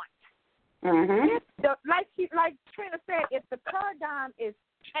men want. Mm-hmm. Like Trina said, if the paradigm is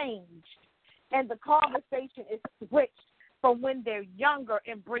changed and the conversation is switched from when they're younger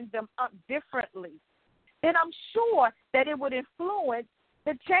and bring them up differently, then I'm sure that it would influence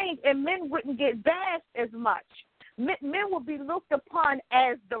the change and men wouldn't get bashed as much. Men would be looked upon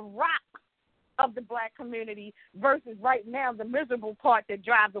as the rock of the black community versus right now the miserable part that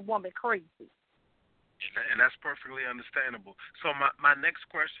drives a woman crazy. And that's perfectly understandable. So my next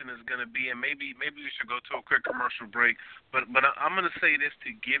question is going to be, and maybe we should go to a quick commercial break, but I'm going to say this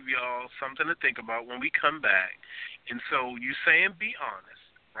to give y'all something to think about when we come back. And so you saying be honest,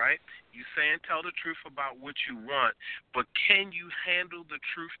 right? You saying tell the truth about what you want, but can you handle the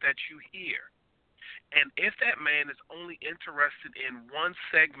truth that you hear? And if that man is only interested in one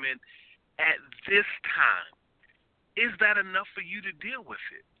segment at this time, is that enough for you to deal with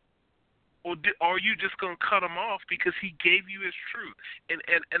it? Or are you just going to cut him off because he gave you his truth? And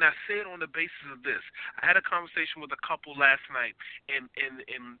I say it on the basis of this. I had a conversation with a couple last night, and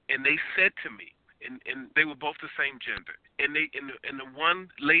they said to me, and they were both the same gender, and the one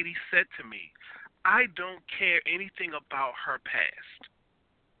lady said to me, I don't care anything about her past.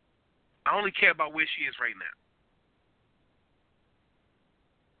 I only care about where she is right now.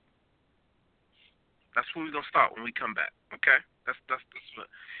 That's where we're gonna start when we come back. Okay? That's what.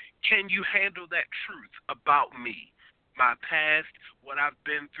 Can you handle that truth about me, my past, what I've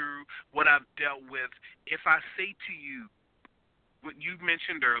been through, what I've dealt with? If I say to you what you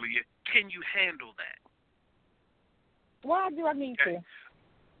mentioned earlier, can you handle that? Why do I need to?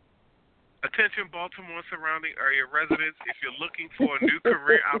 Attention Baltimore and surrounding area residents, if you're looking for a new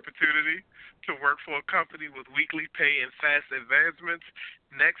career opportunity to work for a company with weekly pay and fast advancements,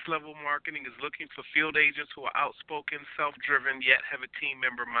 Next Level Marketing is looking for field agents who are outspoken, self-driven, yet have a team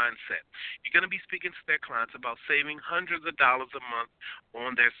member mindset. You're going to be speaking to their clients about saving hundreds of dollars a month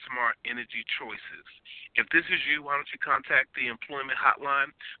on their smart energy choices. If this is you, why don't you contact the employment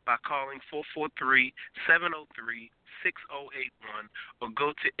hotline by calling 443-703-6081 or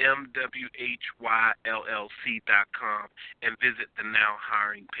go to mwhyllc.com and visit the Now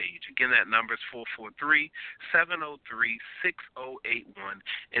Hiring page. Again, that number is 443-703-6081,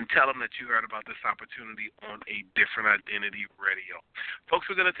 and tell them that you heard about this opportunity on A Different Identity Radio. Folks,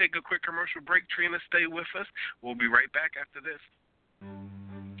 we're going to take a quick commercial break. Trina, stay with us. We'll be right back after this.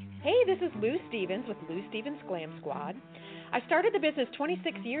 Hey, this is Lou Stevens with Lou Stevens Glam Squad. I started the business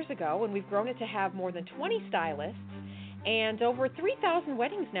 26 years ago, and we've grown it to have more than 20 stylists and over 3,000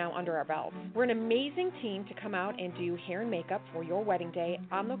 weddings now under our belts. We're an amazing team to come out and do hair and makeup for your wedding day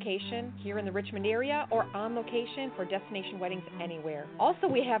on location here in the Richmond area or on location for destination weddings anywhere. Also,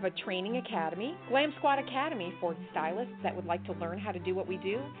 we have a training academy, Glam Squad Academy, for stylists that would like to learn how to do what we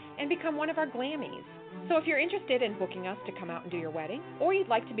do and become one of our glammies. So if you're interested in booking us to come out and do your wedding, or you'd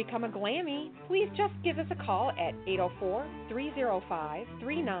like to become a glammy, please just give us a call at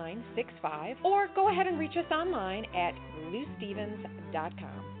 804-305-3965, or go ahead and reach us online at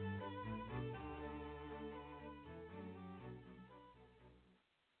LouStevens.com.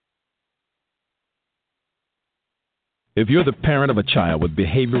 If you're the parent of a child with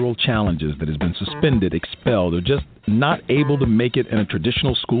behavioral challenges that has been suspended, expelled, or just not able to make it in a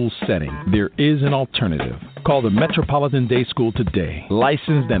traditional school setting, there is an alternative. Call the Metropolitan Day School today.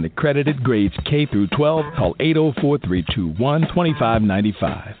 Licensed and accredited grades K through 12. Call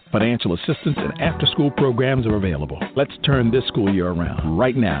 804-321-2595. Financial assistance and after-school programs are available. Let's turn this school year around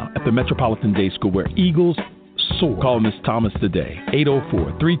right now at the Metropolitan Day School, where Eagles soar. Call Ms. Thomas today.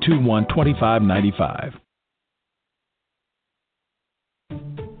 804-321-2595.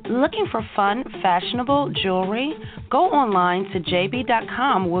 Looking for fun, fashionable jewelry? Go online to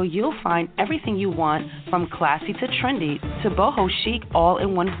jb.com, where you'll find everything you want, from classy to trendy to boho chic, all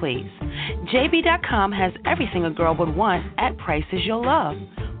in one place. jb.com has everything a girl would want at prices you'll love.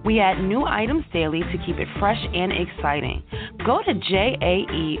 We add new items daily to keep it fresh and exciting. Go to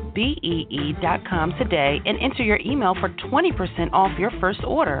jaebee.com today and enter your email for 20% off your first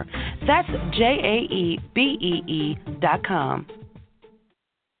order. That's jaebee.com.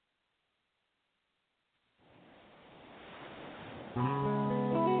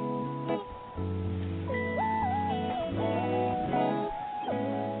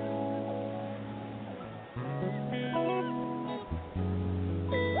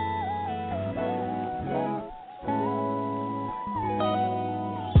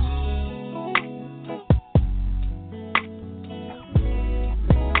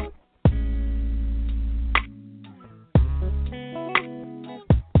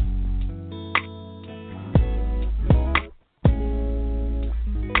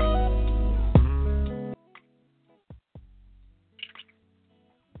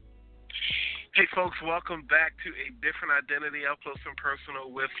 Hey, folks, welcome back to A Different Identity, Up Close and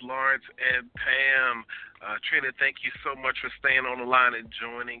Personal with Lawrence and Pam. Trina, thank you so much for staying on the line and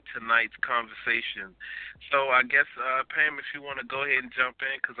joining tonight's conversation. So I guess, Pam, if you want to go ahead and jump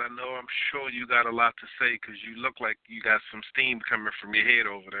in, because I know I'm sure you got a lot to say, because you look like you got some steam coming from your head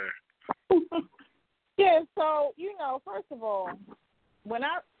over there. Yeah, so, first of all,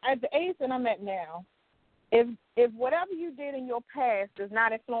 at the age that I'm at now, if whatever you did in your past does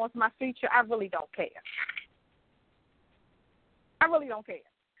not influence my future, I really don't care. I really don't care.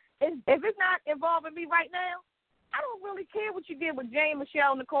 If it's not involving me right now, I don't really care what you did with Jane,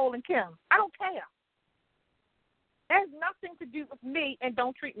 Michelle, Nicole, and Kim. I don't care. That has nothing to do with me, and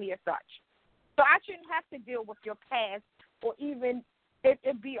don't treat me as such. So I shouldn't have to deal with your past, or even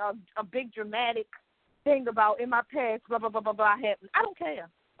it be a big dramatic thing about in my past, blah, blah, blah, blah, blah, happened. I don't care.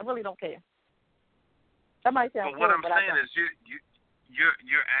 I really don't care. That might sound but what cool, I'm saying is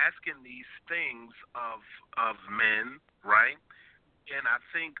you're asking these things of men, right? And I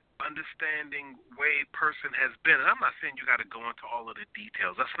think understanding way a person has been, and I'm not saying you got to go into all of the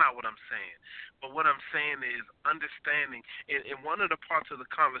details. That's not what I'm saying. But what I'm saying is understanding, and one of the parts of the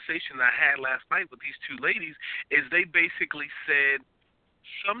conversation I had last night with these two ladies is they basically said,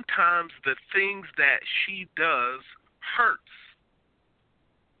 sometimes the things that she does hurts.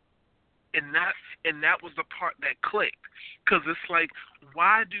 And that was the part that clicked, because it's like,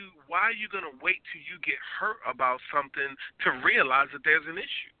 why are you gonna wait till you get hurt about something to realize that there's an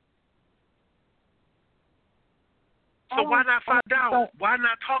issue? So why not find out? Why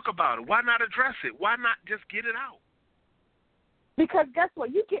not talk about it? Why not address it? Why not just get it out? Because guess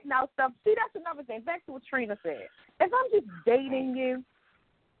what? You getting out stuff. See, that's another thing. Back to what Trina said. If I'm just dating you,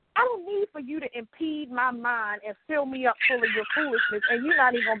 I don't need for you to impede my mind and fill me up full of your foolishness, and you're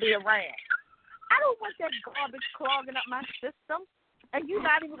not even going to be around. I don't want that garbage clogging up my system, and you're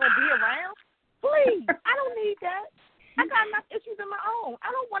not even going to be around. Please, I don't need that. I got enough issues of my own. I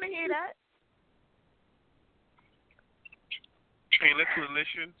don't want to hear that. Trina,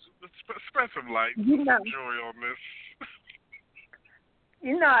 clinicians, spread some light, joy on this.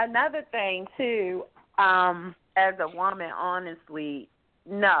 Another thing, too, as a woman, honestly,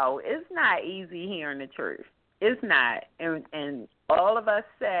 no, it's not easy hearing the truth. It's not. And all of us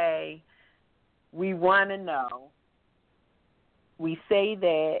say we want to know. We say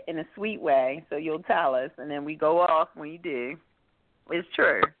that in a sweet way, so you'll tell us, and then we go off when you do. It's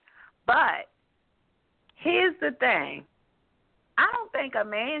true. But here's the thing. I don't think a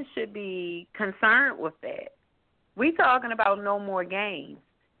man should be concerned with that. We talking about no more games.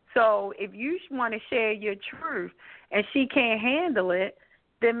 So if you want to share your truth and she can't handle it,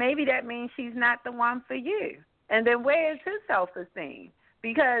 then maybe that means she's not the one for you. And then where is his self-esteem?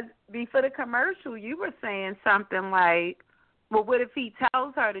 Because before the commercial, you were saying something like, well, what if he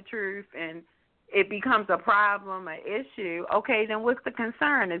tells her the truth and it becomes a problem, an issue? Okay, then what's the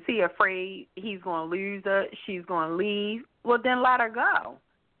concern? Is he afraid he's going to lose her, she's going to leave? Well, then let her go.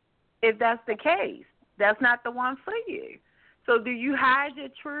 If that's the case, that's not the one for you. So do you hide your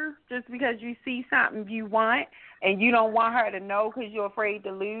truth just because you see something you want and you don't want her to know because you're afraid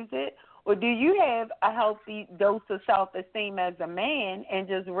to lose it? Or do you have a healthy dose of self-esteem as a man and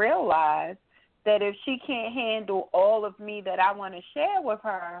just realize that if she can't handle all of me that I want to share with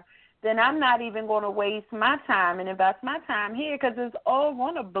her, then I'm not even going to waste my time and invest my time here, because it's all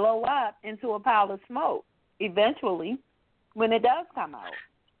going to blow up into a pile of smoke eventually when it does come out.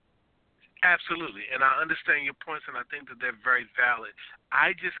 Absolutely, and I understand your points, and I think that they're very valid.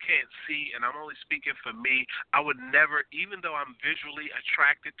 I just can't see, and I'm only speaking for me, I would never, even though I'm visually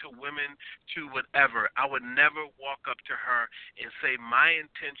attracted to women, to whatever, I would never walk up to her and say, my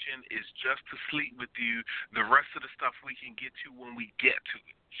intention is just to sleep with you. The rest of the stuff we can get to when we get to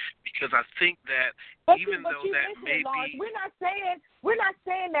it. Because I think that even though that may be... We're not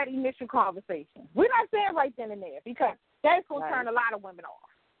saying that initial conversation. We're not saying right then and there, because that's going to turn a lot of women off.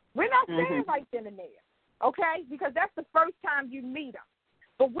 We're not saying right then and there, okay? Because that's the first time you meet them.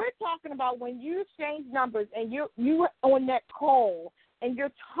 But we're talking about when you exchange numbers and you on that call and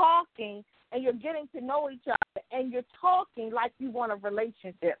you're talking and you're getting to know each other and you're talking like you want a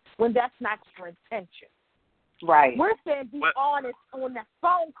relationship when that's not your intention. Right. We're saying be honest on that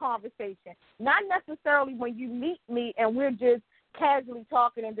phone conversation, not necessarily when you meet me and we're just casually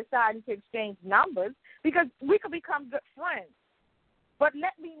talking and deciding to exchange numbers, because we could become good friends. But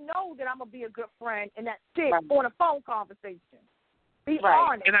let me know that I'm going to be a good friend, and that's it, on a phone conversation. Be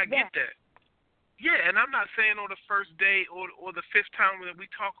honest. And I get that. Yeah, and I'm not saying on the first day or the fifth time that we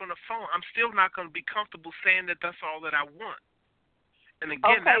talk on the phone, I'm still not going to be comfortable saying that that's all that I want. And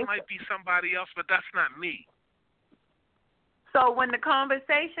again, that might be somebody else, but that's not me. So when the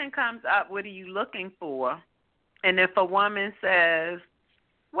conversation comes up, what are you looking for? And if a woman says,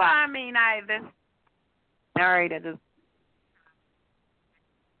 well, I mean, all right, I just...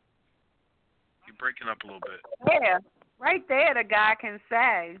 breaking up a little bit. Yeah, right there the guy can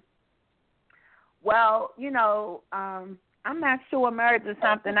say, well, I'm not sure marriage is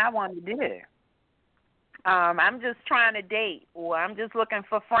something I want to do. I'm just trying to date, or I'm just looking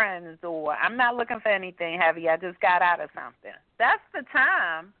for friends, or I'm not looking for anything heavy. I just got out of something. That's the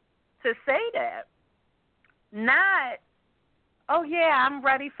time to say that. Not, oh, yeah, I'm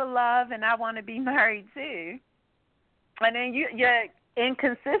ready for love and I want to be married too. And then you're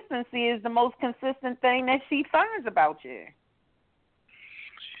inconsistency is the most consistent thing that she finds about you.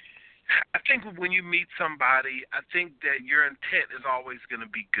 I think when you meet somebody, I think that your intent is always going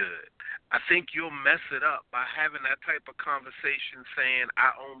to be good. I think you'll mess it up by having that type of conversation saying,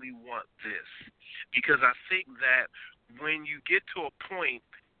 I only want this. Because I think that when you get to a point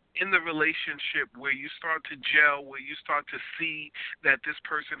in the relationship where you start to gel, where you start to see that this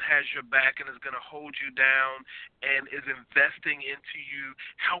person has your back and is going to hold you down and is investing into you,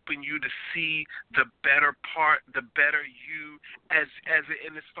 helping you to see the better part, the better you, and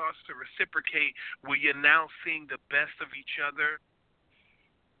it starts to reciprocate, where you're now seeing the best of each other,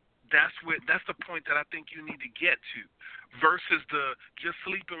 that's the point that I think you need to get to, versus the just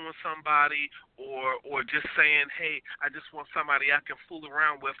sleeping with somebody or just saying, hey, I just want somebody I can fool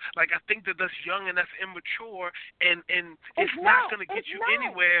around with. Like, I think that's young and that's immature, and it's not going to get you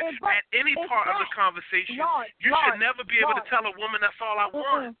anywhere at any part of the conversation. You should never be able to tell a woman that's all I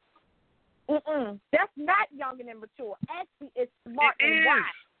want. That's not young and immature. Actually, it's smart and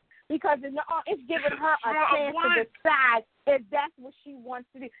wise. Because it's giving her a chance to decide if that's what she wants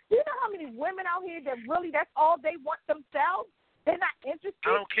to do. Do you know how many women out here that really that's all they want themselves? They're not interested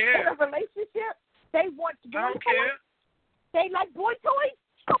in a relationship. They want boy toys. They like boy toys.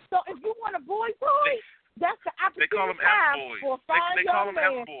 So if you want a boy toy, that's the opportunity. They call them F-boys. For a fine they call young them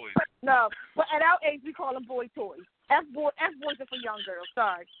man. F-boys. No, but at our age, we call them boy toys. F-boys are for young girls.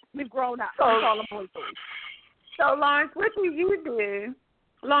 Sorry. We've grown up. We call them boy toys. So, Lawrence, what do you do?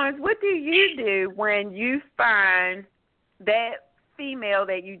 Lawrence, what do you do when you find that female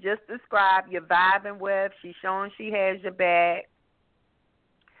that you just described you're vibing with, she's showing she has your back,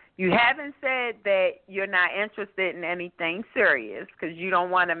 you haven't said that you're not interested in anything serious because you don't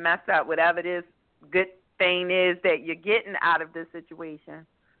want to mess up whatever this good thing is that you're getting out of this situation.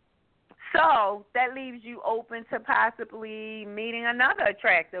 So that leaves you open to possibly meeting another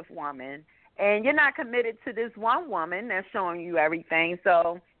attractive woman. And you're not committed to this one woman that's showing you everything.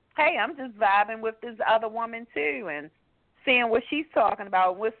 So, hey, I'm just vibing with this other woman, too, and seeing what she's talking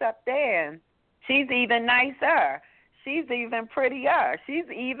about, what's up there. And she's even nicer. She's even prettier. She's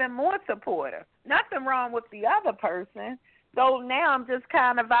even more supportive. Nothing wrong with the other person. So now I'm just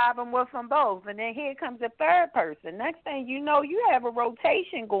kind of vibing with them both. And then here comes a third person. Next thing you know, you have a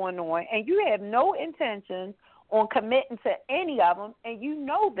rotation going on, and you have no intention on committing to any of them, and you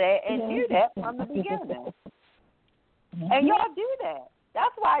know that and knew that from the beginning. And y'all do that.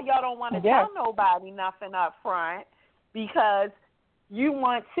 That's why y'all don't want to tell nobody nothing up front, because you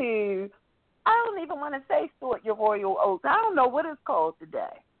want to, I don't even want to say sort your royal oats. I don't know what it's called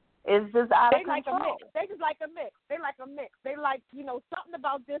today. It's just out of control. They just like a mix. They like a mix. They like, something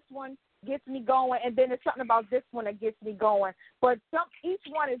about this one gets me going, and then there's something about this one that gets me going. But each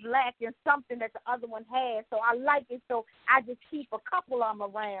one is lacking something that the other one has, so I like it. So I just keep a couple of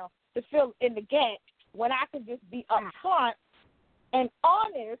them around to fill in the gap when I can just be upfront and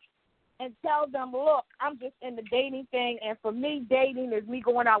honest and tell them, look, I'm just in the dating thing, and for me, dating is me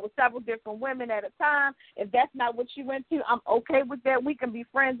going out with several different women at a time. If that's not what you into, I'm okay with that. We can be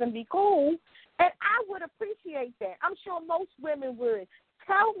friends and be cool, and I would appreciate that. I'm sure most women would.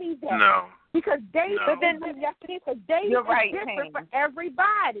 Tell me that. No. Because dating, no. Because dating is different for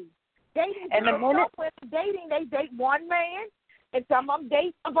everybody. Dating, and the minute dating, they date one man, and some of them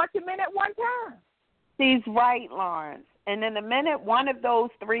date a bunch of men at one time. She's right, Lawrence. And then the minute one of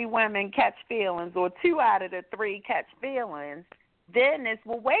those three women catch feelings, or two out of the three catch feelings, then it's,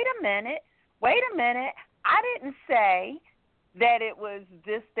 well, wait a minute. I didn't say that it was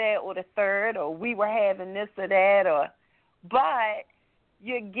this, that, or the third, or we were having this or that, but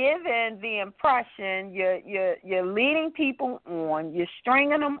you're giving the impression you're leading people on, you're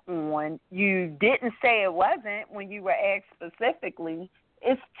stringing them on. You didn't say it wasn't when you were asked specifically.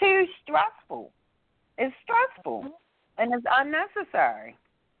 It's too stressful. It's stressful, and it's unnecessary.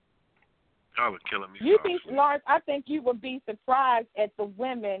 Y'all are killing me. Lawrence, I think you would be surprised at the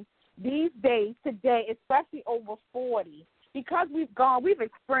women these days, today, especially over 40, because we've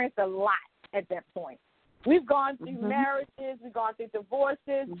experienced a lot at that point. We've gone through marriages, we've gone through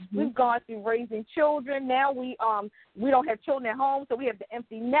divorces, we've gone through raising children. Now we don't have children at home, so we have the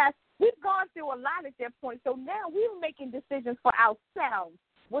empty nest. We've gone through a lot at that point. So now we're making decisions for ourselves,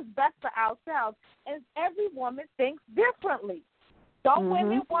 what's best for ourselves, and every woman thinks differently. Some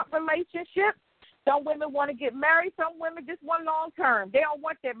women want relationships. Some women want to get married. Some women just want long term. They don't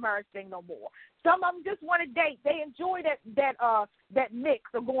want that marriage thing no more. Some of them just want to date. They enjoy that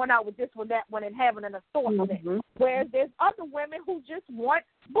mix of going out with this one, that one, and having an assortment. Whereas there's other women who just want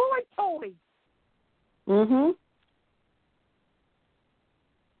boy toys. Y'all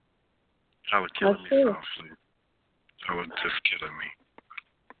are killing me, honestly. Y'all are just killing me.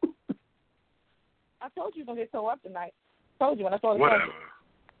 I told you you're going to get tore up tonight. I told you when I saw the Whatever.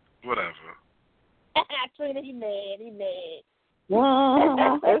 Trina, he mad. It's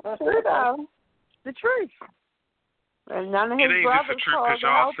true, though. The truth. And none of his it ain't brothers just the truth because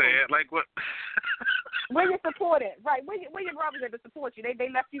y'all say it. Like what? Where you support it? Right. Where your brothers at to support you? They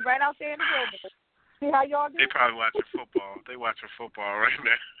left you right out there in the wilderness. See how y'all do? They probably watching football. They watching football right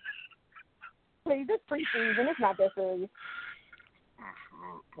now. Please, it's preseason. It's not that serious.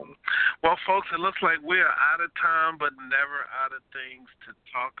 Well, folks, it looks like we are out of time, but never out of things to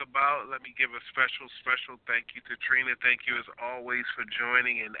talk about. Let me give a special thank you to Trina. Thank you, as always, for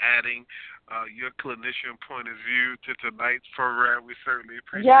joining and adding your clinician point of view to tonight's program. We certainly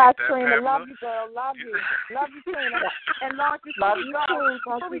appreciate that, Trina, Pamela. love you, girl. Love you. Love you, Trina. And Lawrence,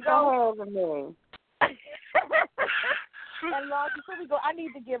 before we go, and Lawrence, before we go, I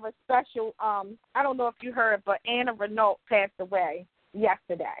need to give a special, I don't know if you heard, but Anna Renault passed away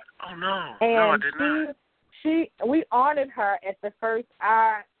yesterday. Oh, no. And no, I did not. We honored her at the first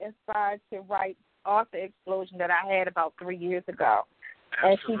I Inspired to Write author explosion that I had about 3 years ago.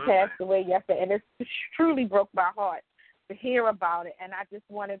 Absolutely. And she passed away yesterday. And it truly broke my heart to hear about it. And I just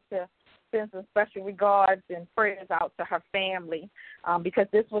wanted to send some special regards and prayers out to her family because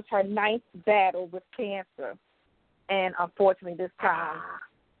this was her 9th battle with cancer. And unfortunately, this time,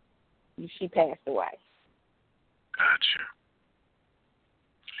 she passed away. Gotcha.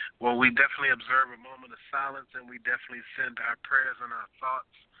 Well, we definitely observe a moment of silence, and we definitely send our prayers and our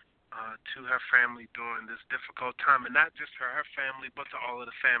thoughts to her family during this difficult time, and not just her family, but to all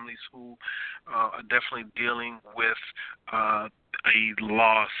of the families who are definitely dealing with a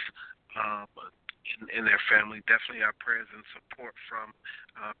loss in their family. Definitely our prayers and support from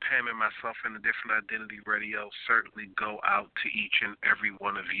Pam and myself and the Different Identity Radio certainly go out to each and every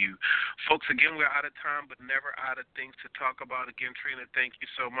one of you. Folks, again, we're out of time, but never out of things to talk about. Again, Trina, thank you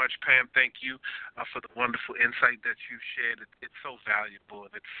so much. Pam, thank you for the wonderful insight that you shared. It's so valuable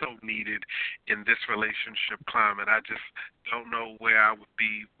and it's so needed in this relationship climate. I just don't know where I would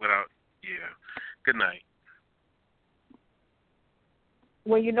be without, Good night.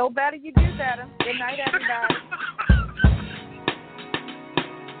 When you know better, you do better. Good night, everybody.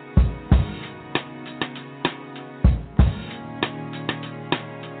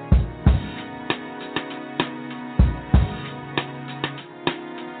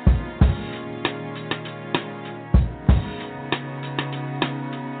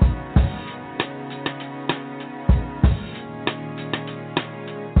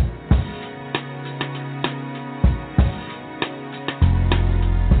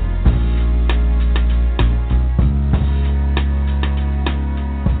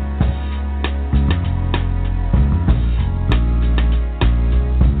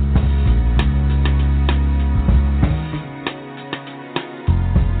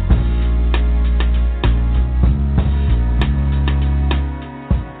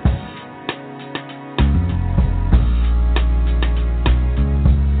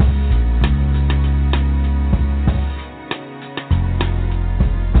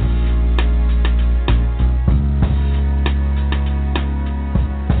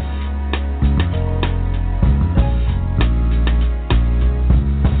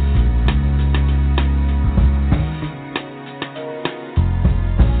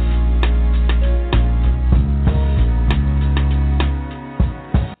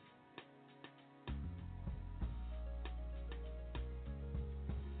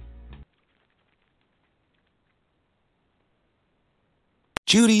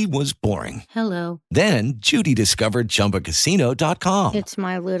 Judy was boring. Hello. Then Judy discovered ChumbaCasino.com. It's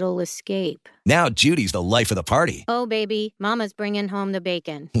my little escape. Now Judy's the life of the party. Oh, baby, mama's bringing home the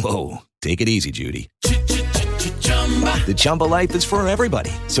bacon. Whoa, take it easy, Judy. The Chumba life is for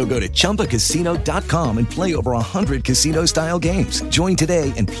everybody. So go to ChumbaCasino.com and play over 100 casino-style games. Join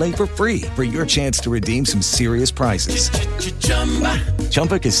today and play for free for your chance to redeem some serious prizes.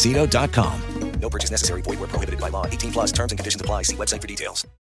 ChumbaCasino.com. No purchase necessary. Void where prohibited by law. 18+ terms and conditions apply. See website for details.